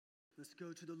Let's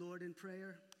go to the Lord in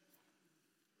prayer.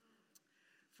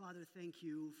 Father, thank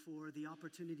you for the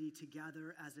opportunity to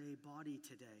gather as a body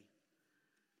today.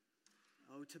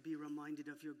 Oh, to be reminded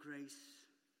of your grace,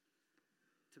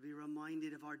 to be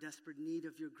reminded of our desperate need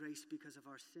of your grace because of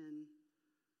our sin.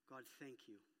 God, thank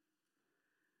you.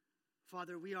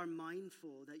 Father, we are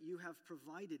mindful that you have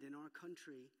provided in our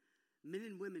country men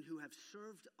and women who have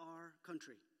served our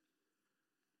country.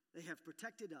 They have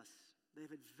protected us. They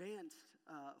have advanced,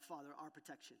 Father, our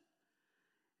protection.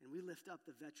 And we lift up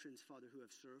the veterans, Father, who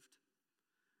have served.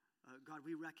 God,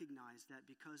 we recognize that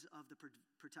because of the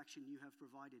protection you have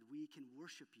provided, we can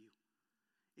worship you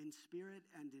in spirit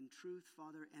and in truth,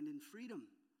 Father, and in freedom.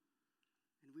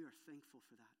 And we are thankful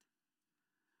for that.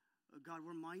 God,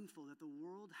 we're mindful that the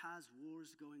world has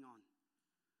wars going on.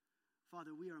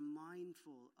 Father, we are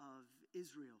mindful of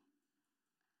Israel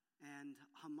and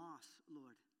Hamas,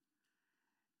 Lord.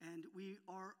 And we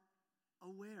are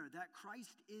aware that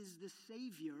Christ is the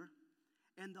Savior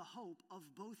and the hope of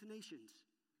both nations.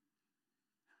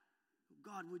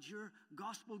 God, would your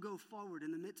gospel go forward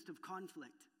in the midst of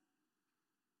conflict?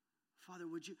 Father,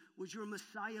 would your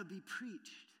Messiah be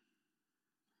preached?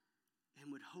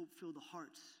 And would hope fill the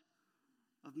hearts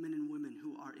of men and women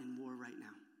who are in war right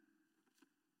now?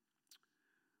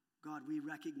 God, we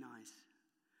recognize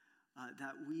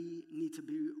that we need to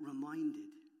be reminded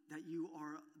that you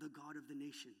are the God of the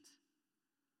nations,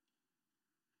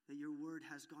 that your word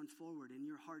has gone forward and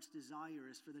your heart's desire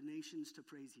is for the nations to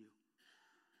praise you.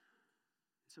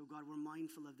 So God, we're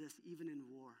mindful of this even in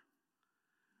war.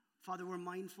 Father, we're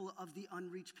mindful of the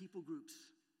unreached people groups.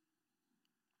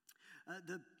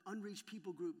 The unreached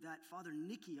people group that Father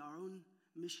Nikki, our own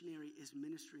missionary, is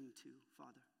ministering to,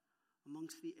 Father,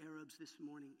 amongst the Arabs this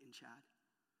morning in Chad.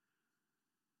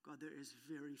 God, there is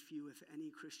very few, if any,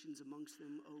 Christians amongst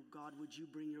them. Oh God, would you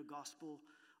bring your gospel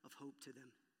of hope to them?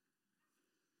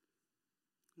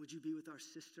 Would you be with our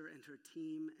sister and her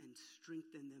team and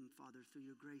strengthen them, Father, through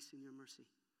your grace and your mercy,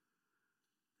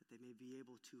 that they may be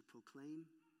able to proclaim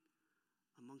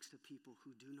amongst a people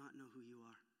who do not know who you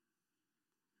are.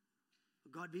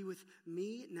 God, be with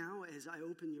me now as I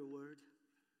open your word,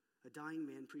 a dying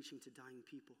man preaching to dying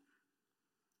people.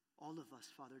 All of us,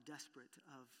 Father, desperate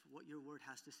of what your word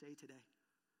has to say today.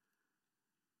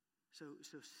 So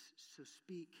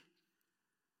speak.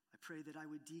 I pray that I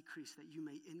would decrease, that you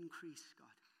may increase,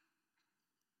 God,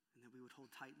 and that we would hold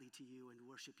tightly to you and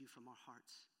worship you from our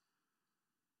hearts.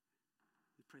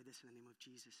 We pray this in the name of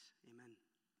Jesus. Amen.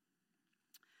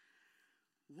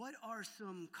 What are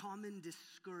some common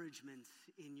discouragements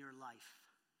in your life?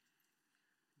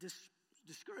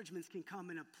 Discouragements can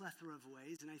come in a plethora of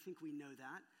ways, and I think we know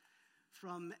that.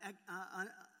 From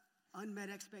unmet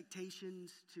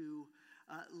expectations to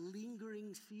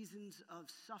lingering seasons of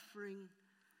suffering,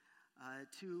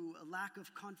 to a lack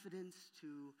of confidence,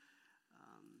 to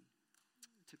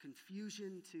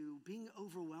confusion, to being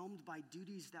overwhelmed by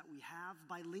duties that we have,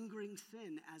 by lingering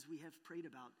sin as we have prayed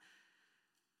about.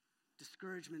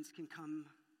 Discouragements can come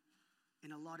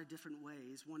in a lot of different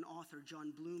ways. One author,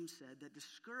 John Bloom, said that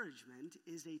discouragement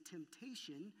is a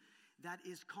temptation that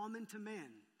is common to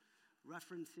man,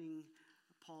 referencing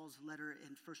Paul's letter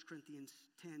in 1 Corinthians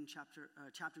 10, chapter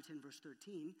 10, verse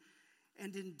 13.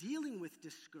 And in dealing with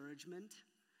discouragement,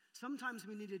 sometimes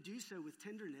we need to do so with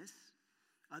tenderness.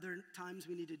 Other times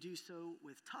we need to do so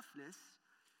with toughness.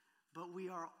 But we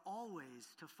are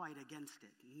always to fight against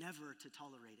it, never to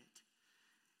tolerate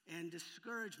it. And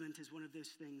discouragement is one of those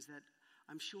things that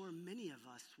I'm sure many of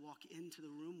us walk into the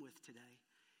room with today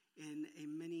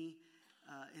in many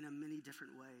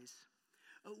different ways.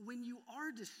 When you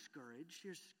are discouraged,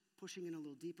 here's pushing in a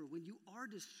little deeper. When you are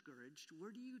discouraged,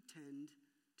 where do you tend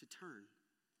to turn?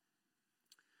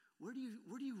 Where do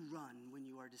you run when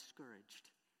you are discouraged?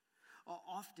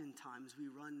 Oftentimes we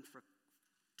run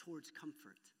towards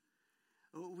comfort.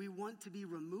 We want to be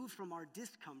removed from our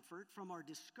discomfort, from our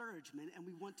discouragement, and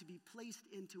we want to be placed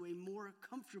into a more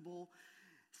comfortable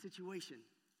situation.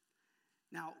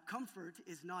 Now, comfort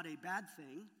is not a bad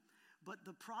thing, but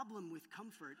the problem with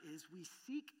comfort is we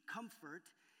seek comfort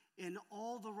in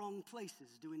all the wrong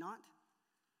places, do we not?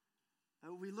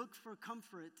 We look for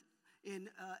comfort in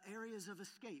areas of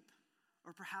escape,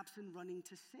 or perhaps in running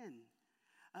to sin.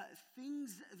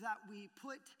 Things that we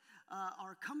put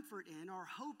our comfort in, our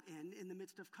hope in the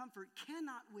midst of comfort,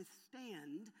 cannot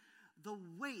withstand the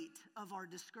weight of our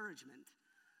discouragement.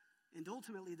 And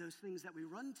ultimately, those things that we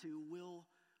run to will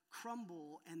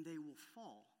crumble and they will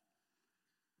fall.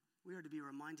 We are to be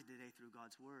reminded today through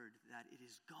God's word that it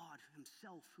is God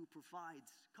himself who provides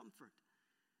comfort.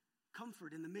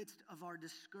 comfort in the midst of our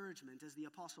discouragement, as the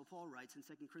Apostle Paul writes in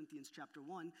 2 Corinthians chapter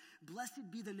 1,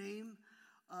 blessed be the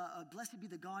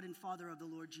God and Father of the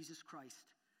Lord Jesus Christ,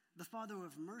 the Father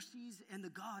of mercies and the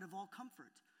God of all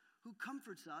comfort, who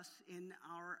comforts us in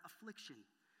our affliction,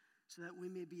 so that we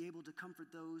may be able to comfort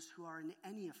those who are in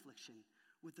any affliction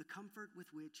with the comfort with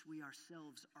which we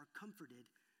ourselves are comforted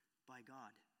by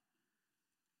God.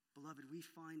 Beloved, we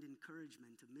find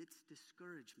encouragement amidst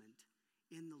discouragement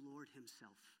in the Lord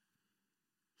himself.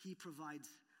 He provides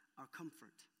our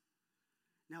comfort.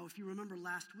 Now, if you remember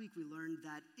last week, we learned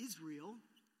that Israel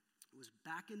was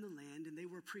back in the land and they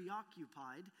were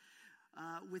preoccupied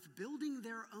with building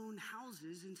their own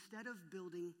houses instead of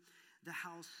building the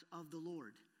house of the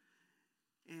Lord,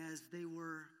 as they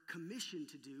were commissioned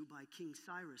to do by King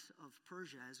Cyrus of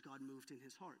Persia as God moved in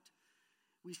his heart.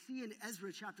 We see in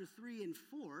Ezra chapter 3 and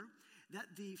 4 that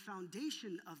the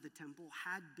foundation of the temple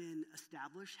had been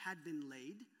established, had been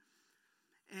laid,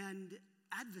 and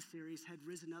adversaries had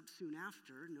risen up soon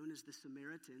after, known as the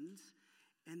Samaritans,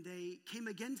 and they came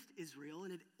against Israel,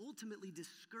 and it ultimately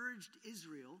discouraged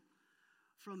Israel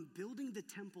from building the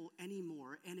temple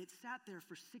anymore, and it sat there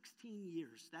for 16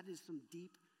 years. That is some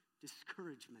deep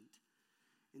discouragement,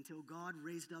 until God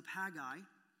raised up Haggai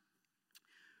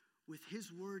with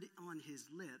his word on his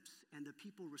lips, and the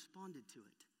people responded to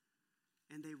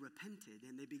it, and they repented,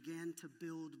 and they began to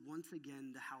build once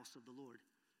again the house of the Lord.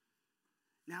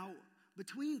 Now,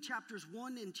 between chapters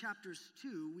 1 and chapters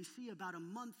 2, we see about a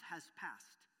month has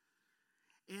passed.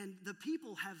 And the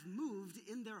people have moved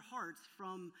in their hearts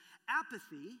from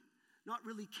apathy, not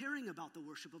really caring about the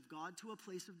worship of God, to a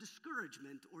place of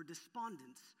discouragement or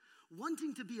despondence,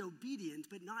 wanting to be obedient,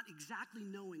 but not exactly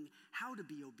knowing how to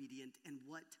be obedient and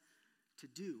what to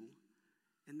do.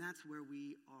 And that's where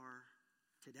we are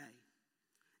today.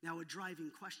 Now, a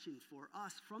driving question for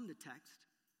us from the text: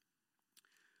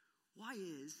 Why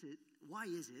is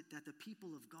it that the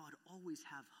people of God always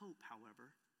have hope,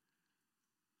 however,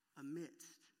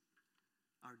 amidst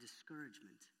our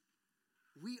discouragement?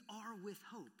 We are with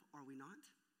hope, are we not?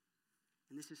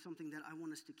 And this is something that I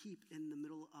want us to keep in the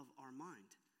middle of our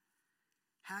mind.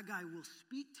 Haggai will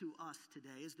speak to us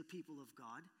today as the people of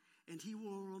God, and he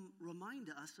will remind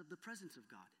us of the presence of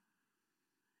God.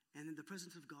 And the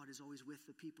presence of God is always with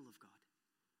the people of God.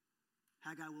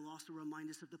 Haggai will also remind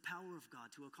us of the power of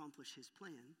God to accomplish his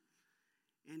plan,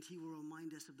 and he will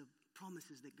remind us of the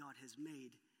promises that God has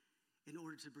made in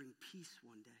order to bring peace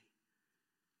one day.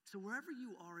 So wherever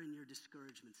you are in your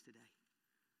discouragements today,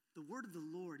 the word of the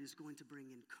Lord is going to bring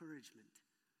encouragement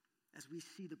as we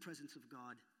see the presence of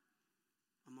God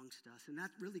amongst us. And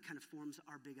that really kind of forms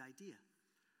our big idea.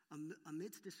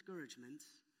 Amidst discouragements,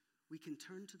 we can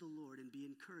turn to the Lord and be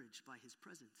encouraged by his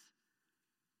presence,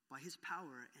 by his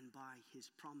power, and by his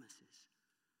promises.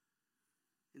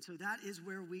 And so that is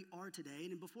where we are today.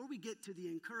 And before we get to the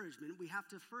encouragement, we have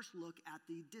to first look at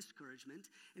the discouragement.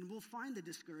 And we'll find the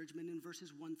discouragement in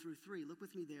verses 1 through 3. Look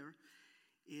with me there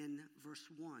in verse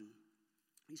 1.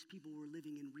 These people were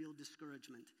living in real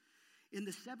discouragement. In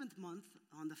the 7th month,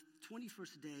 on the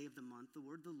 21st day of the month, the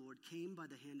word of the Lord came by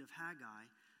the hand of Haggai,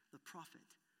 the prophet.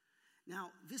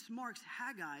 Now, this marks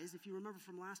Haggai's, if you remember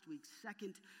from last week,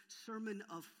 second sermon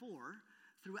of 4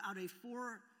 throughout a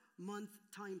 4-month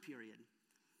time period.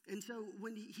 And so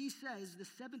when he says the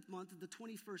 7th month of the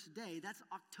 21st day, that's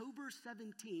October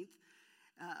 17th,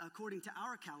 according to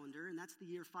our calendar, and that's the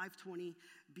year 520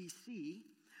 BC.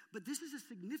 But this is a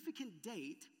significant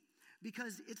date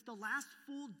because it's the last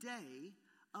full day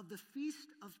of the Feast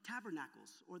of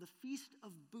Tabernacles, or the Feast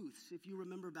of Booths, if you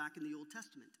remember back in the Old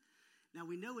Testament. Now,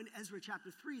 we know in Ezra chapter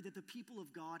 3 that the people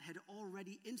of God had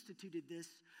already instituted this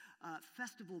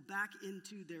festival back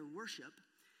into their worship.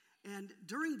 And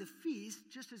during the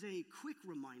feast, just as a quick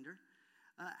reminder,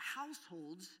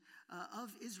 households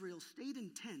of Israel stayed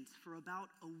in tents for about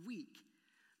a week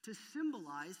to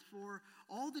symbolize for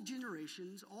all the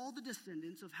generations, all the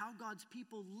descendants of how God's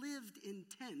people lived in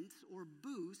tents or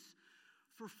booths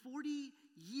for 40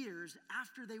 years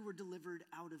after they were delivered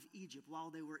out of Egypt, while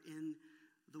they were in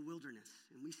the wilderness.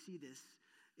 And we see this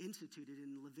instituted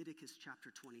in Leviticus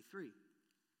chapter 23.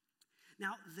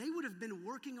 Now, they would have been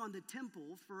working on the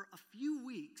temple for a few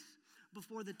weeks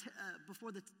before the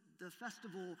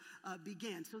festival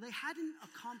began. So they hadn't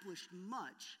accomplished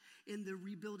much in the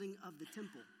rebuilding of the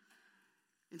temple.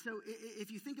 And so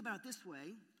if you think about it this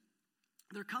way,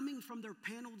 they're coming from their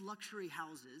paneled luxury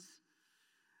houses.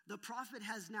 The prophet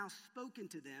has now spoken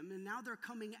to them, and now they're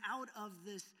coming out of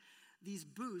these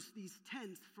booths, these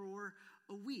tents, for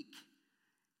a week.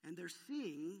 And they're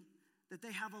seeing that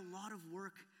they have a lot of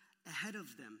work ahead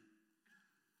of them.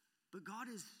 But God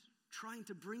is trying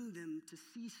to bring them to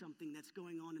see something that's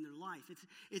going on in their life.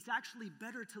 It's actually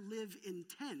better to live in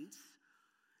tents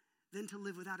than to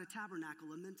live without a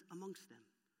tabernacle amongst them.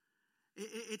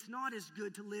 It's not as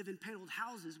good to live in paneled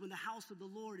houses when the house of the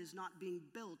Lord is not being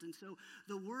built. And so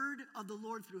the word of the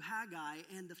Lord through Haggai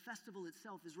and the festival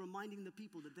itself is reminding the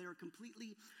people that they are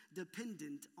completely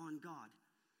dependent on God.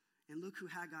 And look who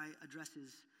Haggai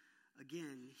addresses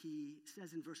again. He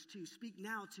says in verse 2, "Speak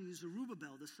now to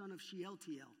Zerubbabel, the son of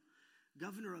Shealtiel,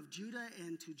 governor of Judah,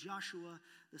 and to Joshua,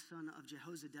 the son of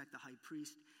Jehozadak, the high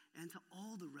priest, and to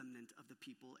all the remnant of the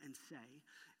people, and say,"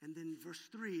 and then verse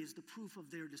 3 is the proof of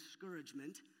their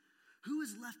discouragement, "Who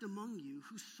is left among you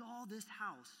who saw this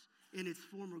house in its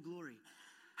former glory?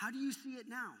 How do you see it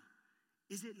now?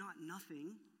 Is it not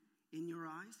nothing in your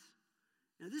eyes?"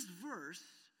 Now this verse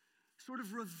sort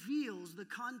of reveals the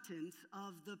contents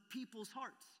of the people's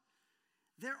hearts.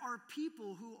 There are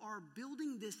people who are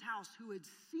building this house who had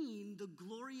seen the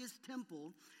glorious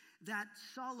temple that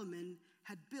Solomon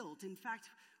had built. In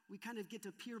fact, we kind of get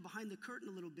to peer behind the curtain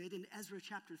a little bit in Ezra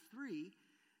chapter 3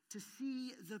 to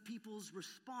see the people's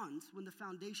response when the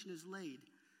foundation is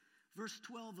laid. Verse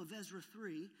 12 of Ezra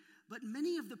 3, "But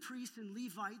many of the priests and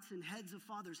Levites and heads of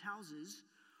fathers' houses,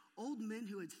 old men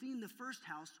who had seen the first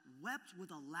house, wept with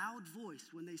a loud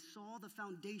voice when they saw the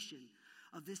foundation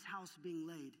of this house being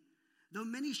laid. Though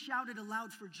many shouted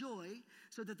aloud for joy,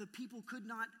 so that the people could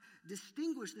not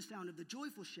distinguish the sound of the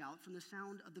joyful shout from the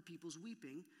sound of the people's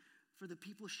weeping, for the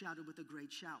people shouted with a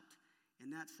great shout,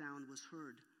 and that sound was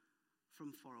heard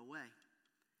from far away."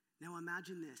 Now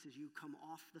imagine this as you come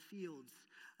off the fields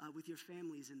with your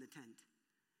families in the tent.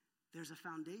 There's a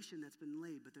foundation that's been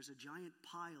laid, but there's a giant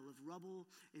pile of rubble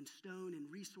and stone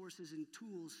and resources and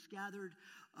tools scattered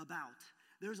about.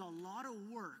 There's a lot of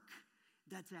work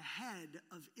that's ahead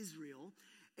of Israel,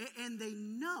 and they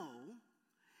know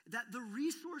that the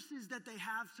resources that they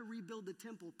have to rebuild the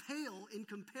temple pale in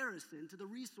comparison to the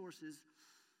resources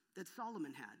that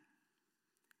Solomon had.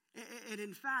 And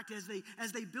in fact, as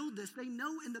they build this, they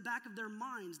know in the back of their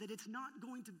minds that it's not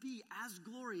going to be as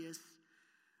glorious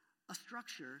a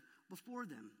structure before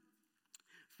them.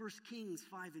 1 Kings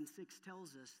 5 and 6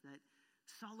 tells us that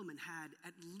Solomon had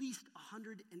at least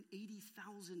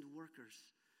 180,000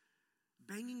 workers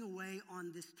banging away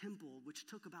on this temple, which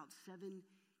took about 7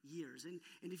 years. And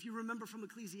if you remember from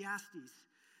Ecclesiastes,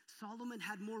 Solomon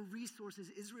had more resources,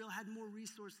 Israel had more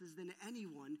resources than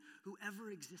anyone who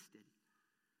ever existed.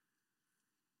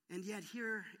 And yet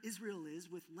here Israel is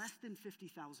with less than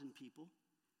 50,000 people,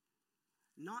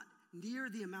 not near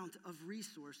the amount of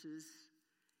resources.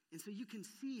 And so you can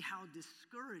see how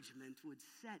discouragement would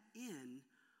set in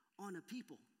on a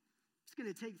people. It's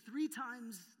going to take 3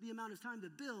 times the amount of time to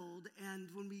build,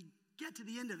 and when we get to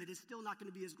the end of it, it's still not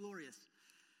going to be as glorious.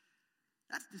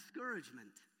 That's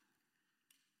discouragement.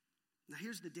 Now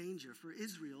here's the danger for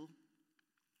Israel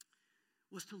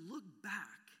was to look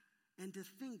back and to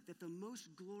think that the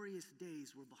most glorious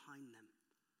days were behind them.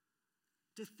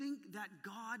 To think that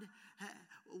God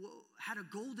had a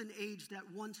golden age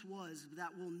that once was,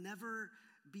 that will never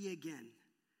be again.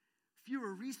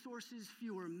 Fewer resources,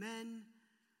 fewer men,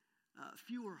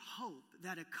 fewer hope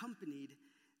that accompanied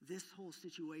this whole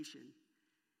situation.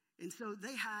 And so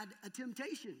they had a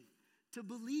temptation to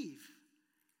believe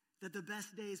that the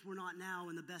best days were not now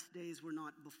and the best days were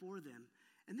not before them.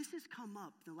 And this has come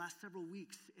up the last several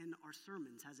weeks in our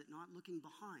sermons, has it not? Looking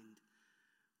behind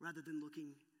rather than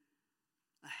looking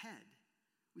ahead.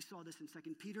 We saw this in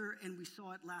 2 Peter, and we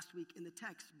saw it last week in the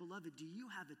text. Beloved, do you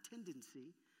have a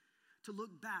tendency to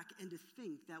look back and to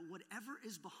think that whatever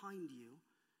is behind you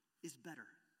is better?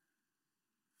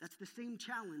 That's the same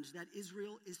challenge that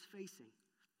Israel is facing.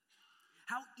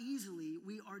 How easily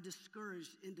we are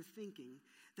discouraged into thinking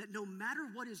that no matter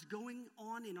what is going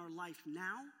on in our life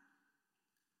now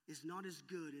is not as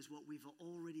good as what we've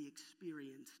already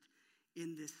experienced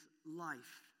in this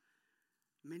life.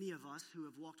 Many of us who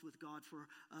have walked with God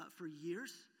for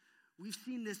years, we've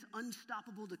seen this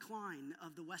unstoppable decline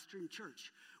of the Western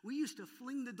church. We used to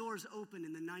fling the doors open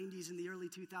in the 90s and the early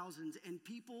 2000s, and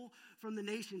people from the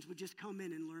nations would just come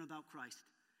in and learn about Christ.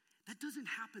 That doesn't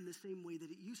happen the same way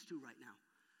that it used to right now.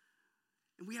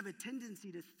 And we have a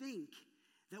tendency to think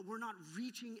that we're not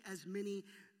reaching as many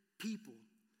people.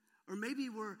 Or maybe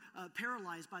we're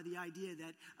paralyzed by the idea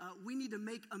that we need to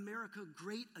make America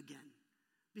great again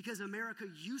because America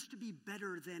used to be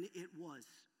better than it was.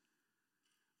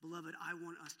 Beloved, I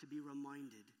want us to be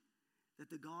reminded that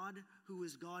the God who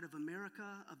is God of America,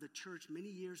 of the church many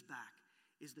years back,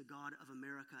 is the God of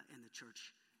America and the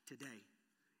church today.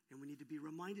 And we need to be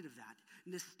reminded of that.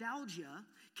 Nostalgia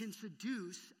can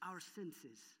seduce our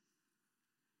senses.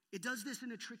 It does this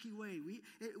in a tricky way.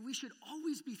 We should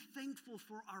always be thankful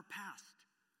for our past,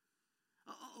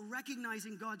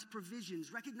 recognizing God's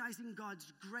provisions, recognizing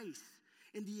God's grace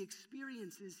and the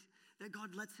experiences that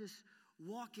God lets us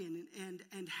walk in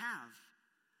and have.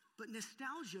 But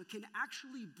nostalgia can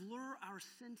actually blur our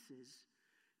senses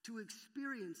to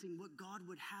experiencing what God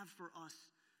would have for us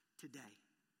today.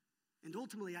 And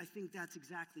ultimately, I think that's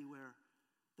exactly where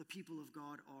the people of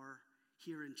God are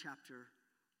here in chapter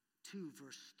 2,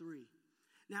 verse 3.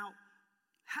 Now,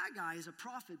 Haggai is a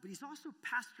prophet, but he's also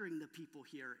pastoring the people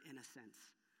here in a sense.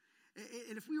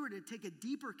 And if we were to take a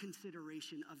deeper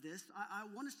consideration of this, I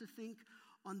want us to think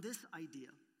on this idea.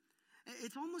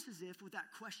 It's almost as if with that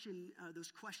question,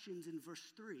 those questions in verse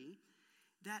 3,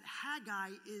 that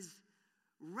Haggai is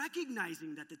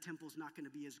recognizing that the temple's not going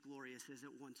to be as glorious as it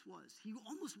once was. He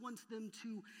almost wants them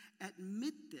to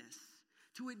admit this,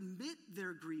 to admit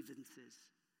their grievances,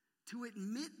 to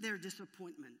admit their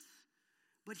disappointments.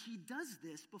 But he does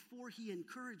this before he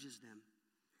encourages them.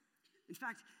 In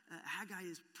fact, Haggai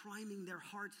is priming their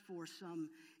hearts for some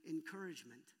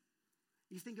encouragement.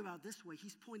 You think about it this way,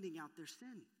 he's pointing out their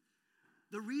sin.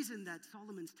 The reason that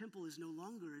Solomon's temple is no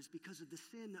longer is because of the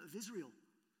sin of Israel.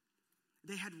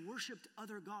 They had worshipped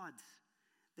other gods.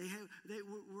 They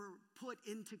were put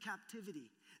into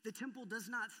captivity. The temple does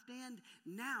not stand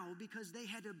now because they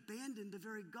had abandoned the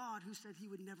very God who said he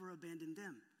would never abandon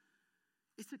them.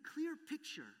 It's a clear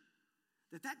picture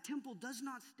that that temple does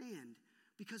not stand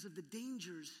because of the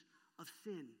dangers of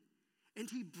sin. And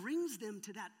he brings them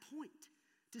to that point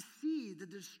to see the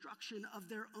destruction of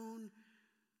their own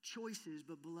choices.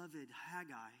 But beloved,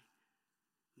 Haggai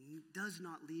does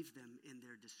not leave them in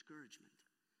their discouragement.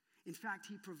 In fact,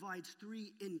 he provides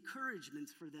 3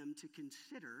 encouragements for them to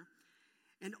consider,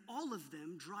 and all of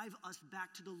them drive us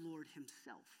back to the Lord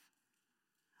himself.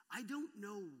 I don't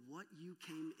know what you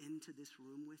came into this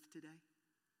room with today.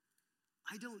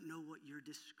 I don't know what your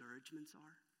discouragements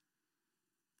are.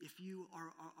 If you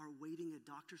are waiting a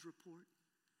doctor's report,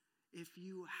 if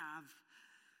you have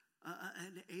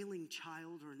an ailing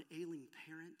child or an ailing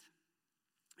parent,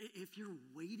 if you're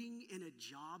waiting in a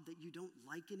job that you don't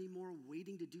like anymore,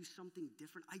 waiting to do something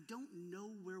different, I don't know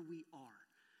where we are.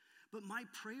 But my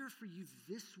prayer for you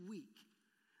this week,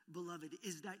 beloved,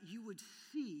 is that you would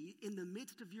see in the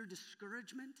midst of your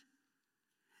discouragement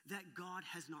that God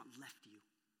has not left you.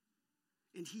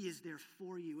 And he is there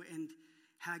for you. And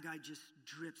Haggai just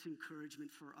drips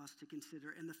encouragement for us to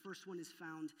consider. And the first one is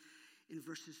found in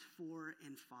verses 4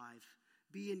 and 5.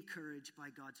 Be encouraged by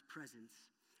God's presence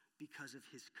because of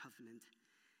his covenant.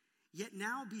 Yet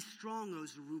now be strong, O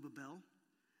Zerubbabel,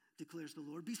 declares the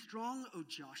Lord. Be strong, O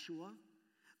Joshua.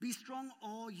 Be strong,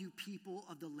 all you people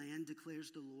of the land,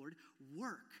 declares the Lord.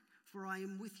 Work, for I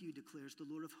am with you, declares the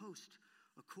Lord of hosts,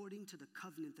 according to the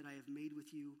covenant that I have made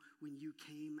with you when you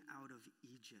came out of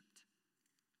Egypt.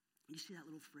 You see that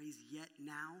little phrase, yet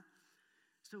now?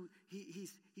 So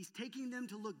he's taking them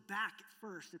to look back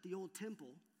first at the old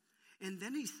temple, and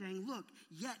then he's saying, look,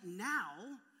 yet now,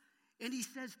 and he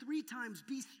says 3 times,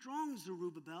 be strong,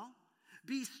 Zerubbabel,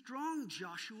 be strong,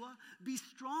 Joshua, be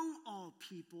strong, all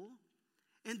people.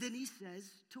 And then he says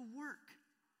to work.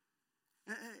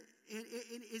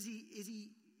 And is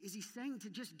he saying to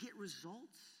just get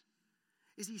results?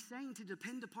 Is he saying to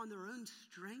depend upon their own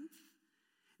strength?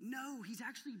 No, he's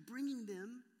actually bringing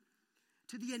them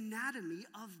to the anatomy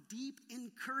of deep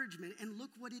encouragement. And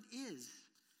look what it is.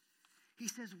 He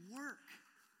says, work,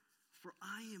 for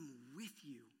I am with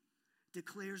you,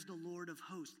 declares the Lord of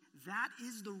hosts. That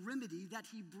is the remedy that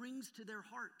he brings to their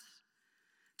hearts,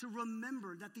 to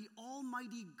remember that the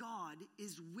Almighty God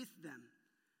is with them.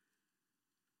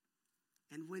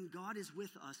 And when God is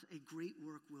with us, a great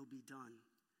work will be done.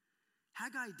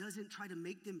 Haggai doesn't try to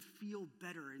make them feel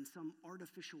better in some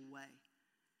artificial way.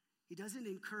 He doesn't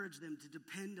encourage them to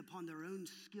depend upon their own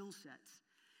skill sets.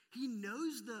 He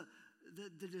knows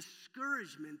the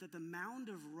discouragement that the mound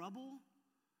of rubble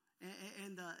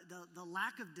and the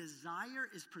lack of desire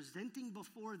is presenting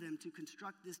before them to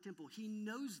construct this temple. He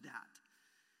knows that.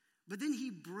 But then he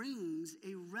brings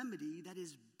a remedy that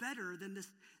is better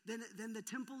than the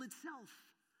temple itself.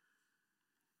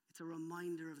 It's a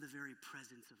reminder of the very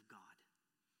presence of God.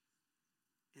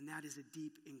 And that is a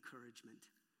deep encouragement.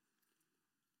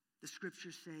 The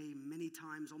scriptures say many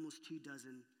times, almost 24,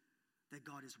 that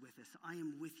God is with us. I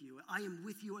am with you. I am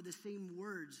with you are the same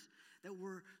words that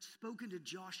were spoken to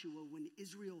Joshua when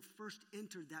Israel first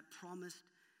entered that promised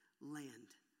land.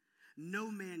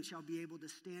 No man shall be able to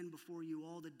stand before you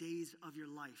all the days of your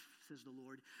life, says the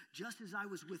Lord. Just as I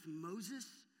was with Moses,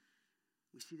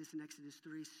 we see this in Exodus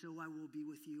 3, so I will be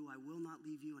with you. I will not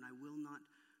leave you and I will not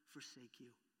forsake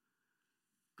you.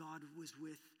 God was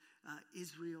with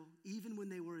Israel even when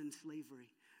they were in slavery.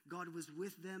 God was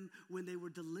with them when they were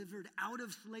delivered out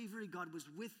of slavery. God was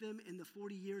with them in the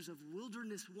 40 years of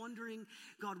wilderness wandering.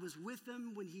 God was with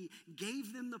them when he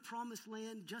gave them the promised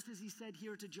land, just as he said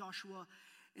here to Joshua.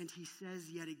 And he says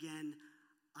yet again,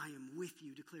 I am with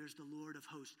you, declares the Lord of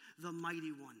hosts, the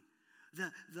mighty one,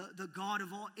 the God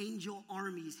of all angel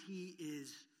armies. He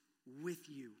is with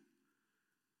you.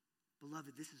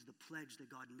 Beloved, this is the pledge that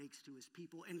God makes to his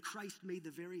people. And Christ made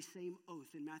the very same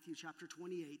oath in Matthew chapter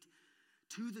 28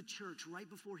 to the church right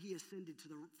before he ascended to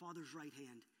the Father's right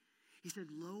hand. He said,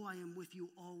 lo, I am with you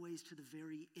always to the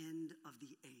very end of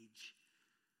the age.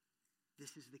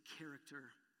 This is the character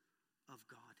of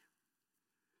God.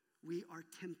 We are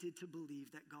tempted to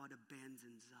believe that God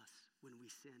abandons us when we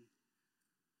sin.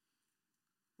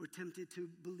 We're tempted to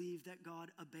believe that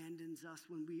God abandons us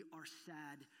when we are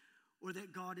sad, or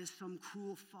that God is some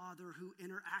cruel father who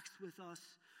interacts with us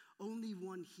only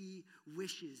when he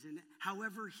wishes and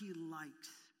however he likes.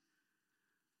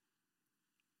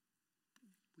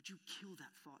 Would you kill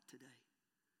that thought today?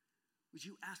 Would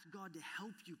you ask God to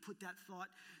help you put that thought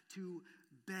to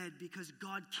bed, because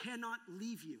God cannot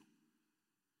leave you.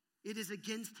 It is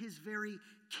against his very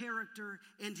character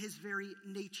and his very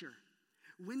nature.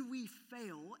 When we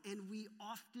fail, and we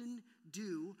often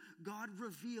do, God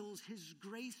reveals his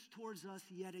grace towards us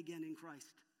yet again in Christ.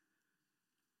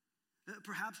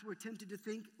 Perhaps we're tempted to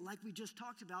think, like we just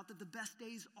talked about, that the best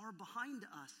days are behind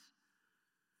us.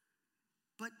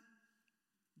 But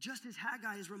just as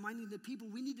Haggai is reminding the people,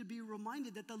 we need to be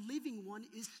reminded that the living one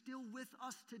is still with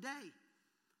us today.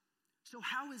 So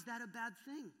how is that a bad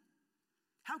thing?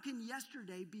 How can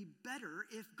yesterday be better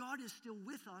if God is still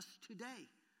with us today?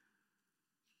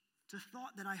 It's a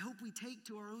thought that I hope we take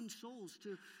to our own souls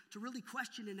to really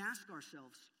question and ask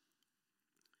ourselves.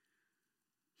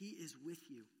 He is with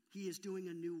you. He is doing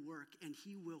a new work, and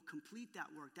he will complete that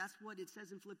work. That's what it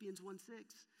says in Philippians 1:6.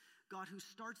 God who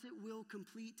starts it will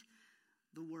complete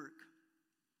the work.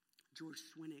 George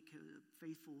Swinnock, a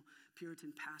faithful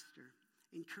Puritan pastor,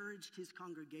 encouraged his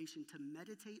congregation to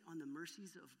meditate on the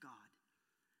mercies of God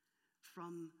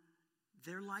from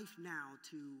their life now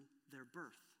to their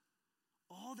birth.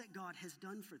 All that God has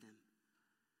done for them.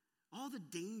 All the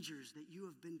dangers that you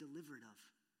have been delivered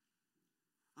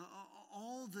of.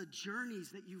 All the journeys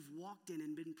that you've walked in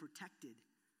and been protected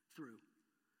through.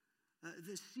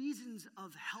 The seasons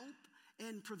of help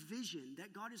and provision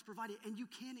that God has provided, and you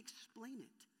can't explain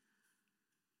it.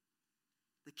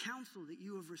 The counsel that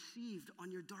you have received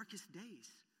on your darkest days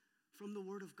from the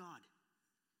Word of God.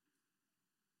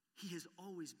 He has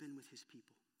always been with his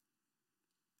people.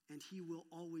 And he will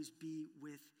always be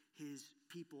with his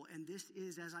people. And this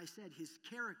is, as I said, his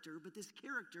character. But this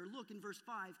character, look in verse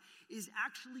 5, is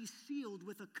actually sealed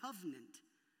with a covenant.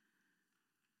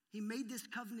 He made this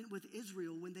covenant with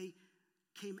Israel when they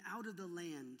came out of the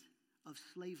land of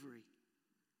slavery.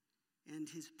 And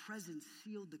his presence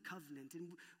sealed the covenant. And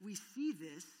we see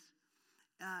this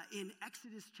in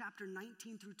Exodus chapter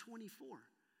 19 through 24.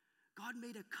 God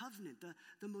made a covenant,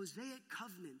 the Mosaic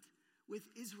covenant with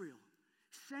Israel,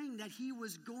 saying that he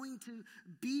was going to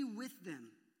be with them.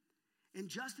 And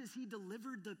just as he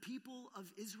delivered the people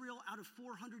of Israel out of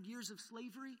 400 years of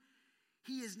slavery,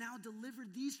 he has now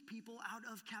delivered these people out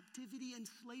of captivity and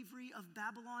slavery of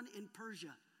Babylon and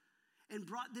Persia and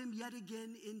brought them yet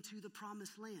again into the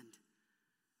promised land.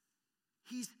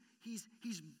 He's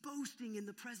boasting in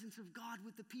the presence of God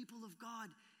with the people of God,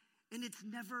 and it's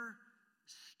never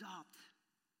stopped.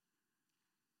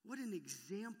 What an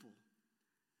example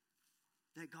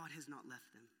that God has not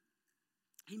left them.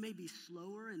 He may be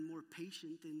slower and more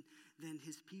patient than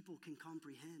his people can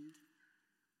comprehend,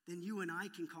 than you and I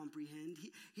can comprehend.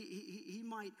 He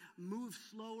might move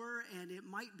slower, and it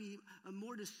might be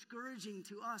more discouraging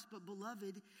to us, but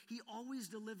beloved, he always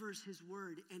delivers his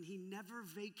word, and he never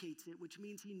vacates it, which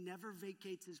means he never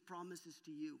vacates his promises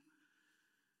to you.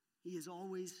 He is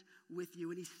always with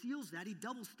you, and he seals that. He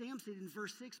double stamps it in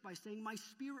verse 6 by saying, my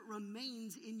spirit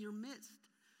remains in your midst.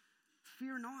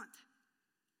 Fear not.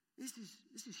 This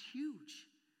is huge.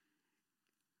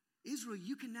 Israel,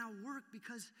 you can now work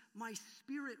because my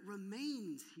spirit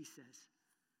remains, he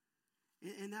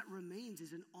says. And that remains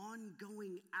is an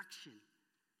ongoing action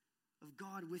of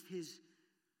God with his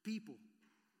people.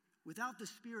 Without the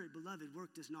Spirit, beloved,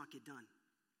 work does not get done.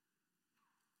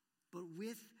 But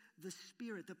with the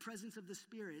Spirit, the presence of the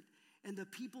Spirit, and the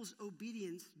people's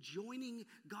obedience joining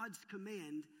God's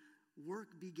command,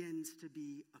 work begins to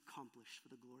be accomplished for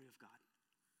the glory of God.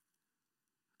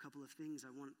 A couple of things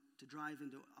I want to drive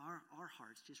into our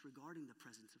hearts just regarding the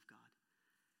presence of God.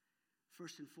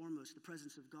 First and foremost, the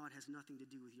presence of God has nothing to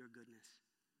do with your goodness.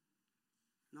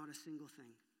 Not a single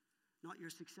thing. Not your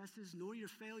successes nor your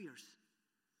failures.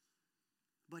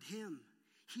 But him.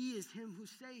 He is him who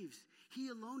saves. He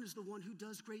alone is the one who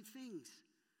does great things.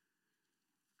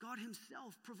 God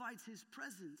himself provides his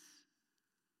presence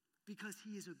because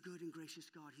he is a good and gracious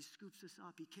God. He scoops us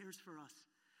up. He cares for us.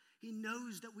 He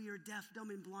knows that we are deaf,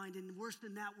 dumb, and blind, and worse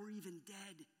than that, we're even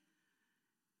dead.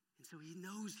 And so he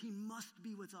knows he must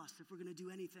be with us if we're going to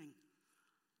do anything.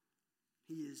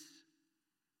 He is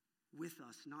with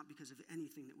us, not because of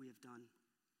anything that we have done.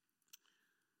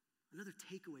 Another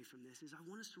takeaway from this is I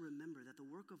want us to remember that the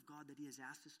work of God that he has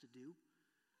asked us to do,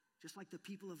 just like the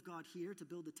people of God here to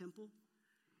build the temple,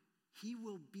 he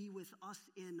will be with us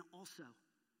in also.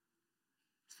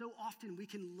 So often we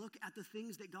can look at the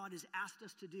things that God has asked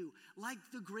us to do, like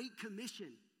the Great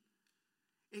Commission,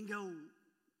 and go,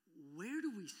 where do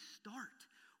we start?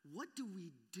 What do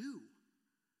we do?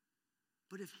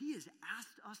 But if he has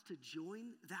asked us to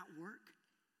join that work,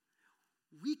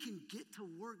 we can get to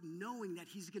work knowing that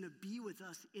he's going to be with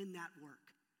us in that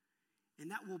work.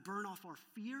 And that will burn off our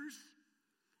fears,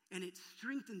 and it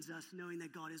strengthens us knowing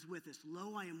that God is with us.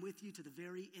 Lo, I am with you to the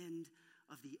very end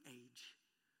of the age.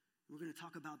 We're going to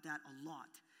talk about that a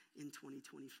lot in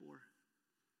 2024.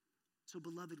 So,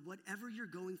 beloved, whatever you're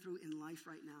going through in life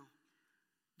right now,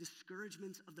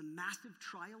 discouragements of the massive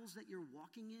trials that you're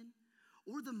walking in,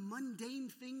 or the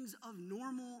mundane things of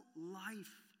normal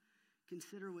life,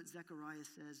 consider what Zechariah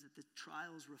says, that the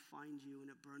trials refine you and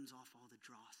it burns off all the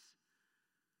dross.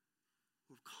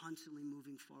 We're constantly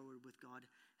moving forward with God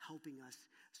helping us.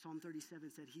 Psalm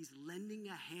 37 said he's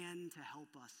lending a hand to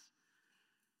help us.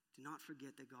 Do not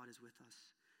forget that God is with us.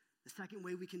 The second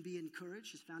way we can be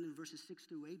encouraged is found in verses 6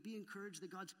 through 8. Be encouraged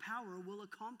that God's power will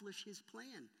accomplish his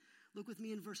plan. Look with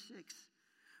me in verse 6.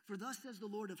 For thus says the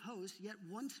Lord of hosts, yet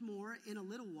once more in a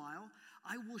little while,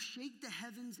 I will shake the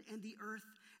heavens and the earth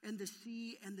and the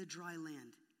sea and the dry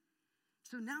land.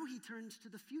 So now he turns to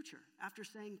the future after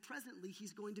saying presently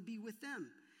he's going to be with them.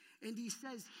 And he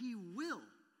says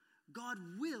God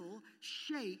will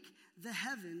shake the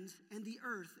heavens and the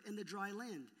earth and the dry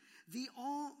land. The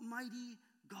Almighty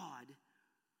God,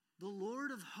 the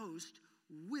Lord of hosts,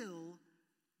 will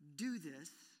do this.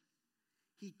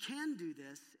 He can do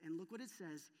this, and look what it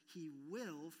says. He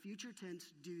will, future tense,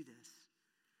 do this.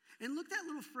 And look that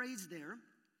little phrase there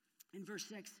in verse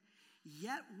 6,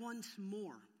 yet once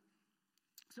more.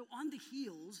 So on the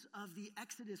heels of the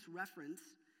Exodus reference,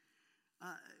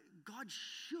 God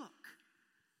shook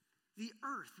the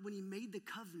earth when he made the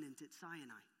covenant at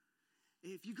Sinai.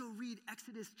 If you go read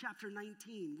Exodus chapter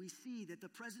 19, we see that the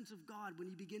presence of God, when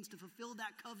he begins to fulfill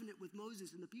that covenant with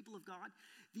Moses and the people of God,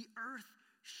 the earth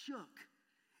shook.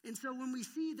 And so when we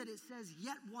see that it says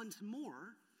yet once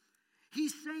more,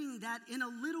 he's saying that in a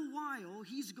little while,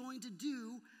 he's going to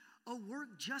do a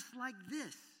work just like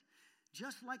this,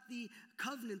 just like the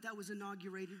covenant that was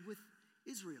inaugurated with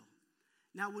Israel.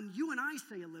 Now, when you and I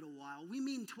say a little while, we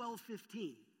mean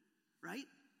 12:15, right?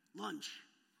 Lunch.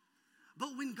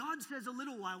 But when God says a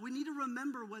little while, we need to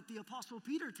remember what the Apostle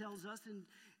Peter tells us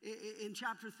in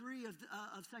chapter 3 of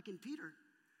 2 Peter,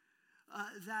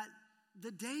 that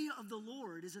the day of the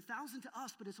Lord is 1,000 to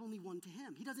us, but it's only one to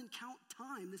him. He doesn't count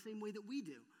time the same way that we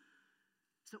do.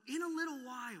 So in a little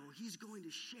while, he's going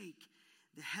to shake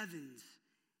the heavens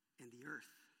and the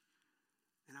earth.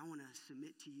 And I want to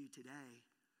submit to you today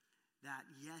that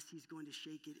yes, he's going to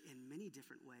shake it in many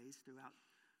different ways throughout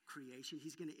creation.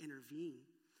 He's going to intervene.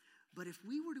 But if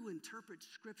we were to interpret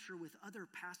Scripture with other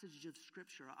passages of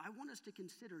Scripture, I want us to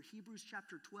consider Hebrews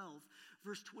chapter 12,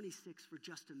 verse 26 for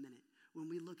just a minute when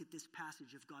we look at this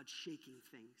passage of God shaking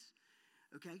things.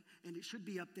 Okay? And it should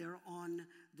be up there on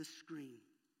the screen.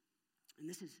 And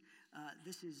this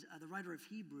is the writer of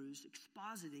Hebrews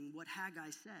expositing what Haggai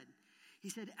said. He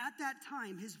said, at that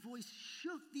time his voice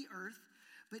shook the earth,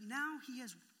 but now he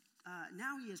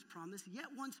has promised, yet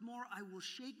once more I will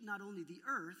shake not only the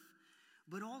earth,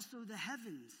 but also the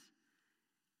heavens.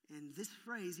 And this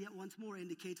phrase, yet once more,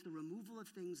 indicates the removal of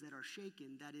things that are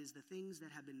shaken, that is, the things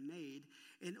that have been made,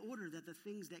 in order that the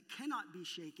things that cannot be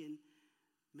shaken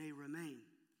may remain.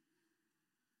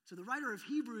 So the writer of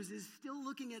Hebrews is still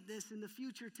looking at this in the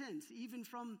future tense, even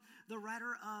from the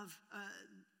writer of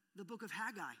the book of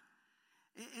Haggai.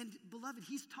 And beloved,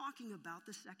 he's talking about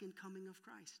the second coming of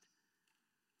Christ.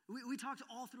 We talked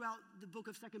all throughout the book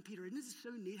of 2 Peter, and this is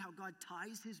so neat how God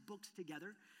ties his books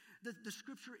together. The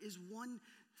scripture is one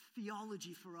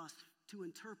theology for us to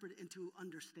interpret and to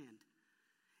understand.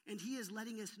 And he is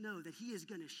letting us know that he is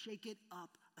going to shake it up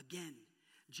again,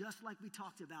 just like we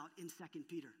talked about in 2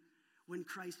 Peter. When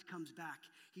Christ comes back,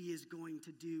 he is going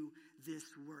to do this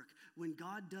work. When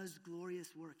God does glorious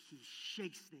work, he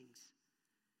shakes things.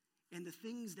 And the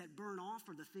things that burn off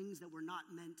are the things that were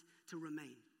not meant to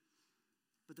remain.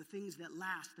 But the things that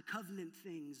last, the covenant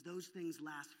things, those things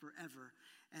last forever,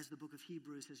 as the book of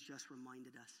Hebrews has just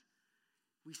reminded us.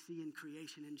 We see in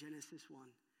creation in Genesis 1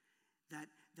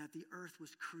 that the earth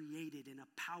was created in a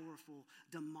powerful,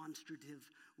 demonstrative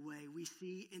way. We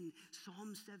see in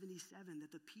Psalm 77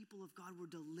 that the people of God were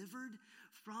delivered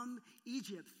from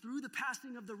Egypt through the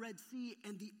passing of the Red Sea,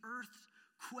 and the earth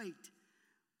quaked.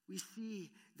 We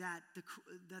see that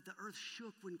the earth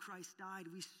shook when Christ died.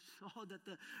 We saw that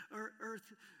the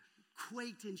earth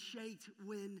quaked and shaked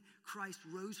when Christ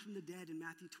rose from the dead in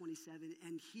Matthew 27.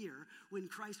 And here, when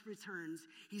Christ returns,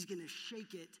 he's going to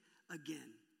shake it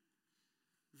again.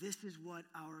 This is what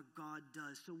our God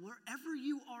does. So wherever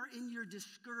you are in your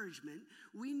discouragement,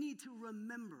 we need to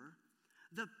remember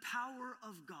the power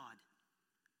of God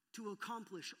to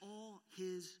accomplish all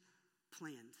his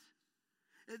plans.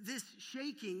 This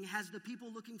shaking has the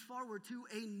people looking forward to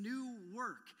a new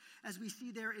work. As we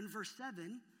see there in verse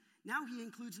 7, now he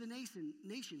includes the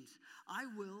nations. I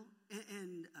will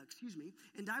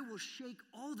shake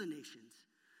all the nations,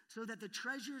 so that the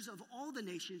treasures of all the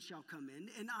nations shall come in,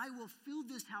 and I will fill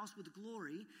this house with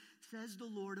glory, says the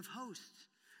Lord of hosts.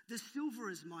 The silver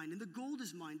is mine, and the gold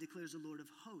is mine, declares the Lord of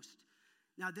hosts.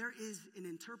 Now, there is an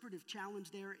interpretive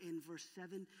challenge there in verse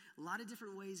 7. A lot of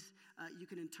different ways you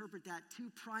can interpret that.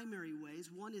 Two primary ways.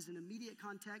 One is an immediate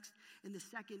context, and the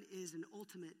second is an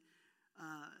ultimate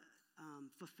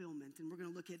fulfillment. And we're going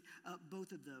to look at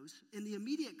both of those. In the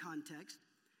immediate context,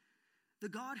 the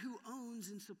God who owns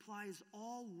and supplies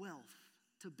all wealth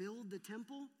to build the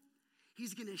temple,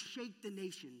 he's going to shake the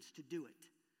nations to do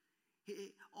it.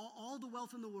 All the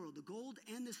wealth in the world, the gold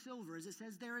and the silver, as it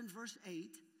says there in verse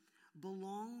 8,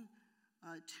 belong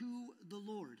to the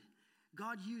Lord.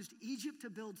 God used Egypt to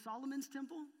build Solomon's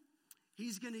temple.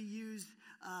 He's going to use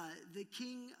the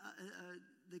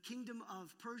kingdom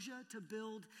of Persia to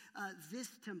build this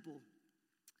temple.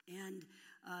 And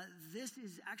this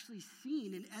is actually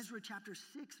seen in Ezra chapter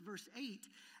 6, verse 8,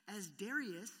 as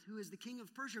Darius, who is the king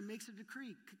of Persia, makes a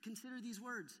decree. Consider these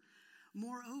words.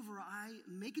 Moreover, I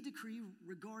make a decree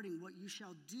regarding what you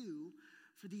shall do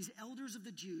for these elders of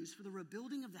the Jews for the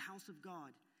rebuilding of the house of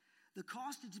God. The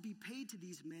cost is to be paid to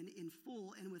these men in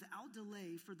full and without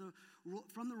delay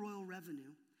from the royal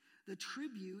revenue, the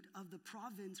tribute of the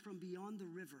province from beyond the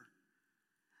river.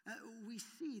 We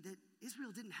see that Israel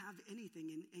didn't have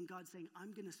anything, and God saying,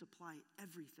 I'm going to supply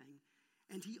everything.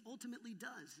 And he ultimately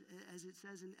does, as it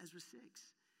says in Ezra 6.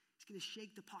 He's going to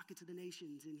shake the pockets of the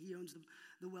nations, and he owns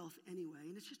the wealth anyway.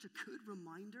 And it's just a good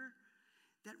reminder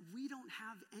that we don't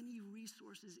have any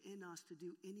resources in us to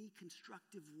do any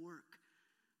constructive work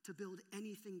to build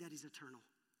anything that is eternal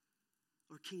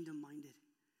or kingdom-minded.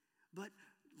 But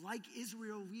like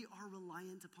Israel, we are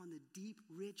reliant upon the deep,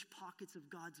 rich pockets of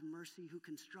God's mercy, who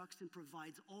constructs and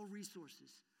provides all resources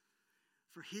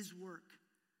for his work,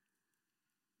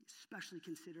 especially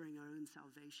considering our own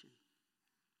salvation.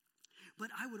 But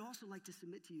I would also like to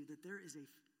submit to you that there is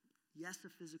a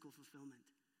physical fulfillment,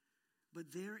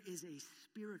 but there is a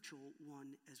spiritual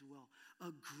one as well,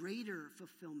 a greater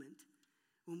fulfillment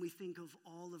when we think of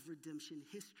all of redemption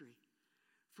history.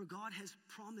 For God has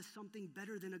promised something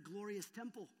better than a glorious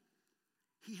temple.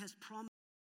 He has promised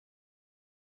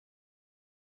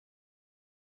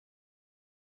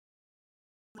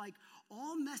like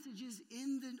all messages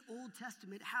in the Old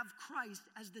Testament have Christ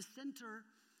as the center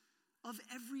of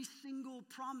every single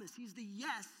promise. He's the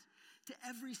yes to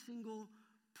every single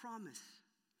promise.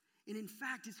 And in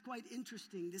fact, it's quite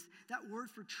interesting. That word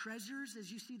for treasures,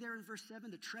 as you see there in verse 7,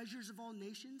 the treasures of all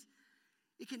nations,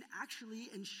 it can actually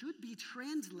and should be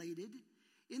translated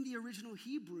in the original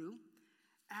Hebrew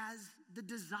as the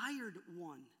desired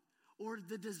one, or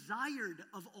the desired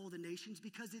of all the nations,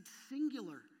 because it's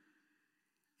singular.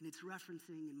 And it's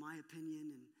referencing, in my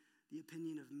opinion, and the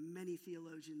opinion of many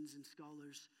theologians and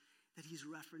scholars, that he's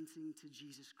referencing to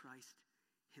Jesus Christ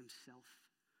himself,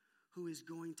 who is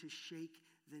going to shake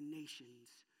the nations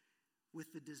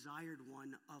with the desired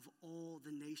one of all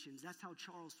the nations. That's how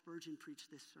Charles Spurgeon preached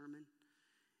this sermon.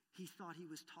 He thought he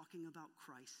was talking about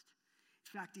Christ.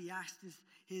 In fact, he asked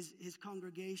his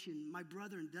congregation, my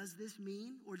brethren, does this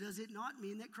mean or does it not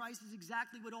mean that Christ is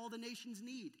exactly what all the nations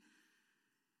need?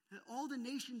 All the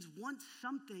nations want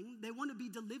something. They want to be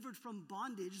delivered from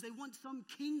bondage. They want some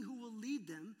king who will lead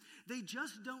them. They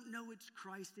just don't know it's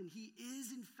Christ, and he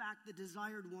is, in fact, the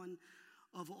desired one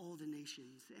of all the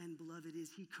nations. And, beloved,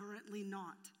 is he currently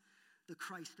not the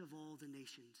Christ of all the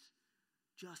nations?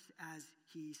 Just as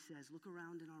he says, look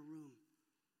around in our room,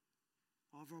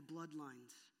 all of our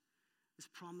bloodlines. This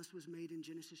promise was made in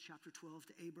Genesis chapter 12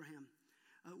 to Abraham.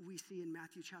 We see in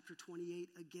Matthew chapter 28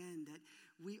 again that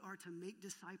we are to make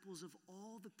disciples of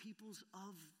all the peoples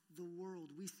of the world.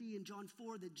 We see in John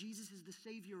 4 that Jesus is the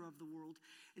Savior of the world.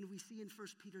 And we see in 1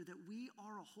 Peter that we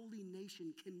are a holy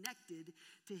nation connected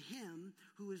to him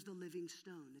who is the living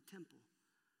stone, the temple.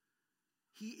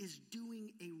 He is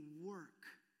doing a work.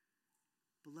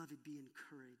 Beloved, be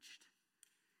encouraged.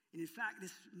 And in fact,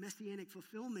 this messianic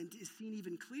fulfillment is seen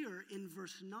even clearer in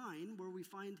verse 9, where we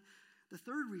find the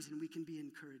third reason we can be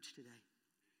encouraged today.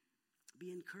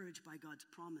 Be encouraged by God's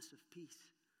promise of peace.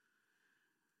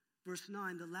 Verse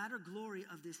 9, the latter glory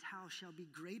of this house shall be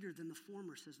greater than the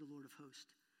former, says the Lord of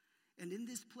hosts. And in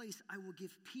this place I will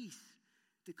give peace,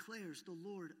 declares the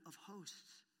Lord of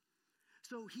hosts.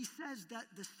 So he says that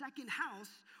the second house,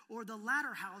 or the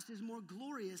latter house, is more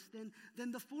glorious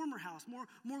than the former house,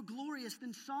 more glorious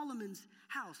than Solomon's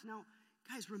house. Now,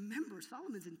 guys, remember,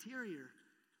 Solomon's interior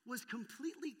was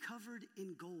completely covered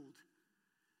in gold.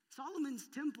 Solomon's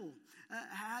temple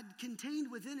had contained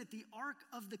within it the Ark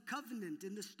of the Covenant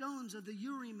and the stones of the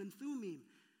Urim and Thummim.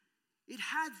 It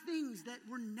had things that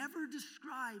were never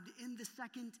described in the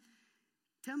second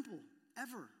temple,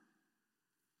 ever.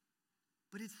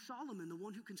 But it's Solomon, the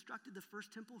one who constructed the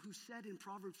first temple, who said in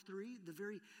Proverbs 3, the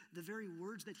very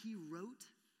words that he wrote,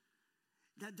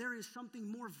 that there is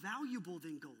something more valuable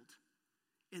than gold,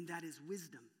 and that is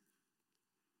wisdom.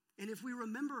 And if we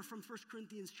remember from 1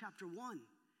 Corinthians chapter 1,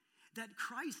 that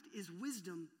Christ is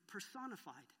wisdom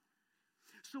personified.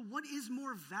 So what is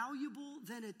more valuable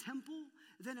than a temple,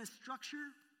 than a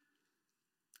structure?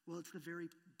 Well, it's the very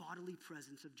bodily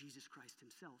presence of Jesus Christ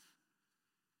himself.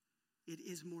 It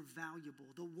is more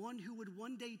valuable. The one who would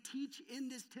one day teach in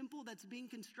this temple that's being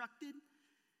constructed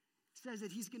says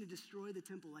that he's going to destroy the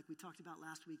temple like we talked about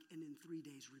last week and in 3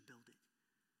 days rebuild it.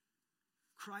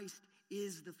 Christ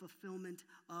is the fulfillment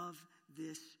of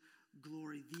this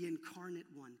glory, the incarnate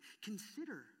one.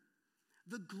 Consider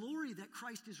the glory that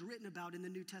Christ is written about in the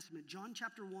New Testament. John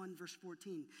chapter 1, verse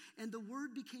 14. And the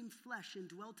word became flesh and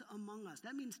dwelt among us.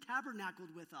 That means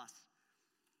tabernacled with us,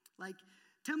 like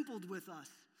templed with us.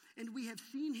 And we have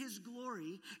seen his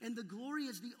glory, and the glory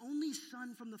is the only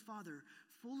Son from the Father,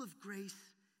 full of grace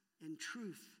and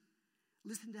truth.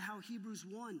 Listen to how Hebrews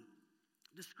 1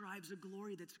 describes a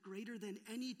glory that's greater than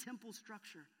any temple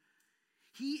structure.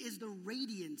 He is the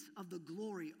radiance of the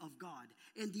glory of God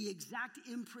and the exact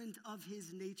imprint of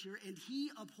his nature, and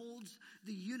he upholds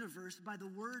the universe by the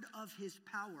word of his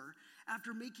power.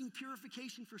 After making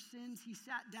purification for sins, he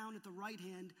sat down at the right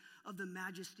hand of the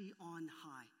Majesty on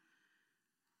high.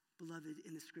 Beloved,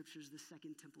 in the scriptures, the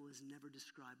second temple is never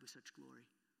described with such glory.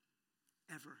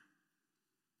 Ever.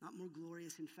 Not more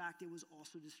glorious. In fact, it was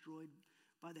also destroyed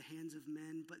by the hands of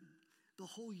men, but the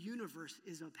whole universe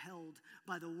is upheld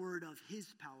by the word of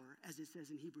his power, as it says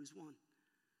in Hebrews 1.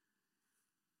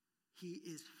 He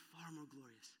is far more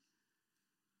glorious.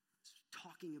 It's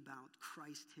talking about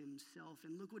Christ himself.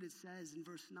 And look what it says in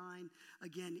verse 9.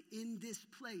 Again, in this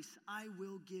place I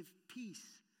will give peace.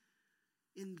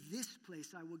 In this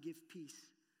place I will give peace.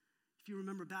 If you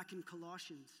remember back in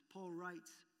Colossians, Paul writes,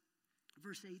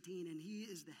 verse 18, and he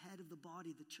is the head of the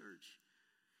body, the church.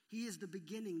 He is the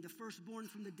beginning, the firstborn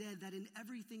from the dead, that in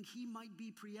everything he might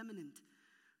be preeminent.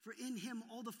 For in him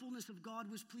all the fullness of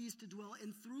God was pleased to dwell,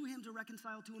 and through him to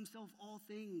reconcile to himself all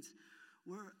things,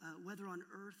 whether on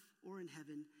earth or in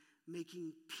heaven,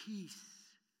 making peace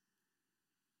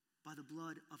by the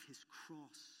blood of his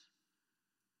cross.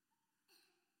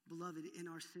 Beloved, in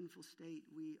our sinful state,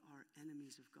 we are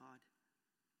enemies of God,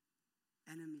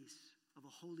 enemies of a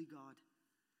holy God.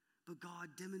 But God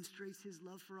demonstrates his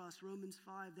love for us. Romans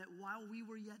 5, that while we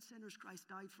were yet sinners, Christ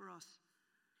died for us.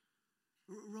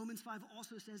 Romans 5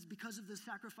 also says, because of the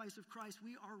sacrifice of Christ,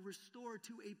 we are restored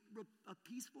to a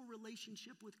peaceful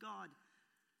relationship with God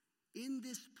in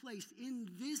this place, in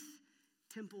this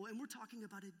temple. And we're talking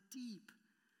about a deep,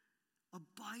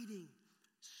 abiding,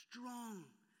 strong,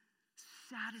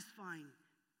 satisfying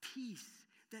peace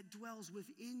that dwells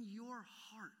within your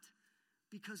heart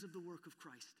because of the work of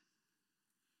Christ.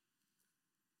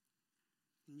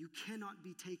 And you cannot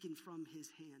be taken from his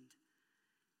hand.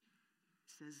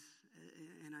 It says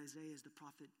in Isaiah, as the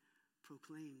prophet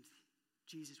proclaimed,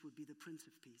 Jesus would be the Prince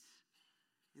of Peace.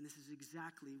 And this is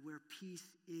exactly where peace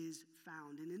is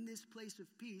found. And in this place of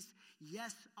peace,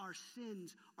 yes, our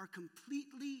sins are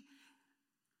completely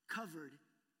covered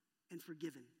and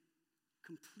forgiven.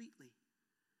 Completely.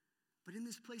 But in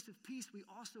this place of peace, we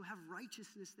also have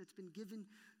righteousness that's been given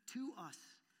to us.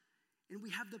 And we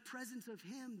have the presence of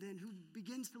him then who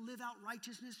begins to live out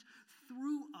righteousness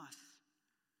through us.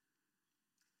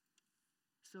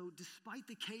 So despite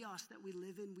the chaos that we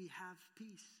live in, we have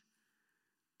peace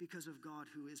because of God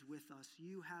who is with us.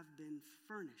 You have been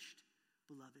furnished,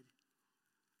 beloved,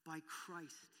 by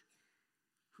Christ,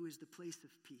 who is the place of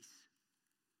peace,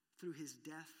 through his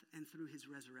death and through his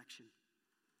resurrection.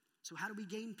 So how do we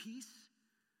gain peace?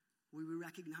 We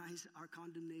recognize our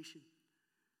condemnation.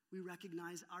 We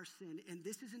recognize our sin. And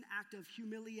this is an act of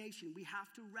humiliation. We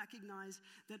have to recognize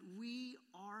that we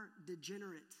are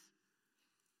degenerates.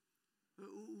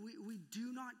 We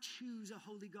do not choose a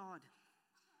holy God.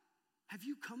 Have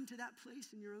you come to that place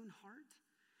in your own heart?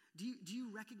 Do you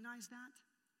recognize that?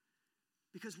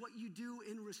 Because what you do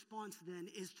in response then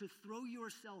is to throw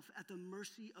yourself at the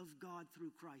mercy of God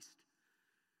through Christ.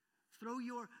 Throw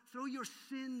your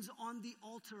sins on the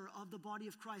altar of the body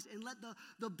of Christ and let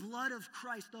the blood of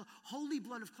Christ, the holy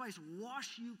blood of Christ,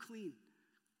 wash you clean.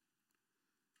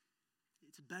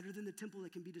 It's better than the temple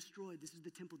that can be destroyed. This is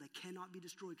the temple that cannot be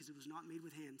destroyed because it was not made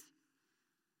with hands.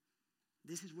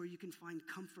 This is where you can find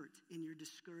comfort in your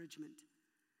discouragement.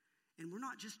 And we're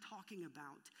not just talking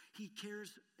about he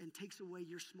cares and takes away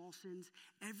your small sins.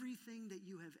 Everything that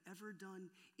you have ever done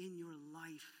in your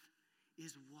life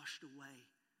is washed away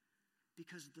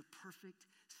because of the perfect,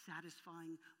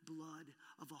 satisfying blood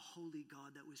of a holy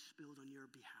God that was spilled on your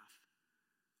behalf.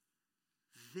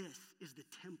 This is the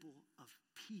temple of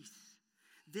peace.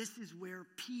 This is where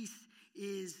peace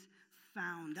is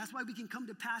found. That's why we can come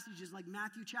to passages like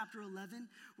Matthew chapter 11,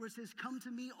 where it says, "Come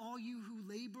to me, all you who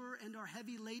labor and are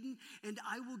heavy laden, and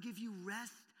I will give you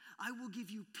rest. I will give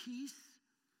you peace."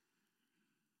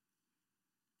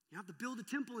 You don't have to build a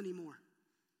temple anymore.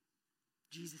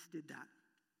 Jesus did that.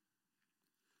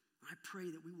 I pray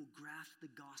that we will grasp the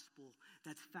gospel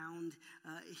that's found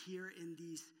here in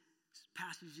these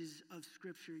passages of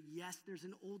Scripture. Yes, there's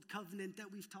an old covenant that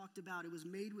we've talked about. It was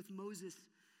made with Moses,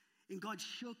 and God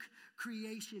shook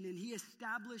creation, and he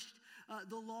established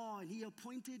the law, and he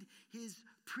appointed his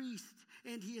priest,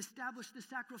 and he established the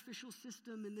sacrificial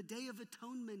system and the Day of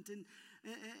Atonement and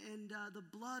the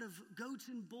blood of goats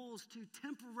and bulls to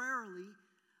temporarily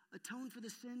atone for the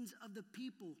sins of the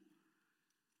people.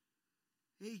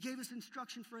 He gave us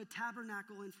instruction for a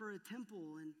tabernacle and for a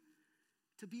temple and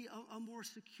to be a more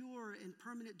secure and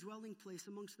permanent dwelling place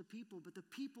amongst the people. But the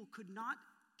people could not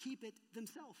keep it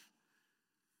themselves.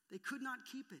 They could not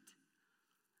keep it.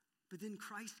 But then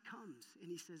Christ comes and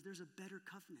he says, there's a better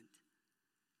covenant.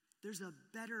 There's a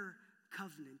better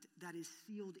covenant that is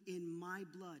sealed in my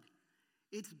blood.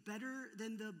 It's better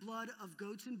than the blood of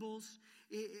goats and bulls.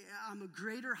 I'm a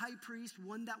greater high priest,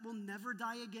 one that will never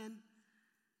die again.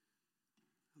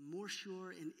 A more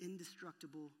sure and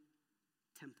indestructible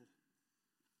temple.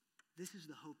 This is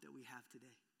the hope that we have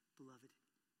today, beloved,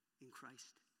 in Christ.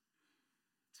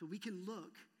 So we can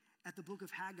look at the book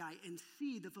of Haggai and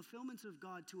see the fulfillments of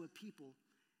God to a people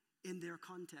in their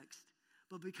context.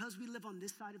 But because we live on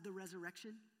this side of the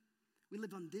resurrection, we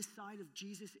live on this side of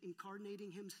Jesus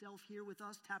incarnating himself here with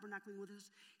us, tabernacling with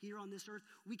us here on this earth,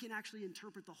 we can actually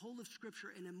interpret the whole of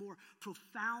Scripture in a more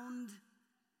profound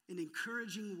and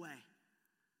encouraging way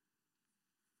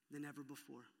than ever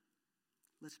before.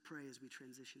 Let's pray as we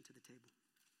transition to the table.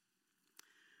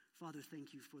 Father,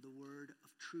 thank you for the word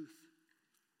of truth.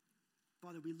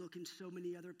 Father, we look in so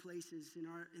many other places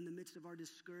in the midst of our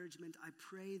discouragement. I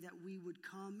pray that we would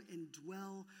come and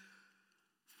dwell,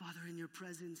 Father, in your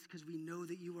presence, because we know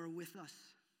that you are with us.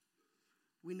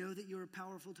 We know that you are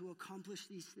powerful to accomplish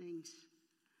these things.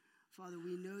 Father,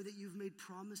 we know that you've made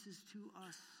promises to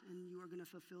us, and you are going to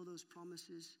fulfill those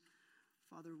promises,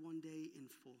 Father, one day in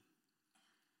full.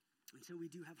 And so we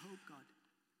do have hope, God.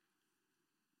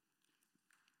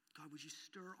 God, would you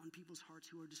stir on people's hearts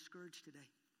who are discouraged today?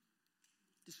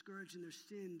 Discouraged in their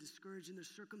sin, discouraged in their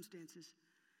circumstances,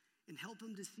 and help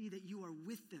them to see that you are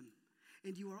with them,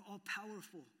 and you are all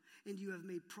powerful, and you have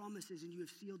made promises, and you have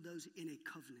sealed those in a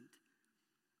covenant.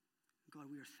 God,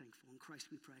 we are thankful. In Christ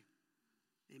we pray.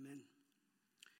 Amen.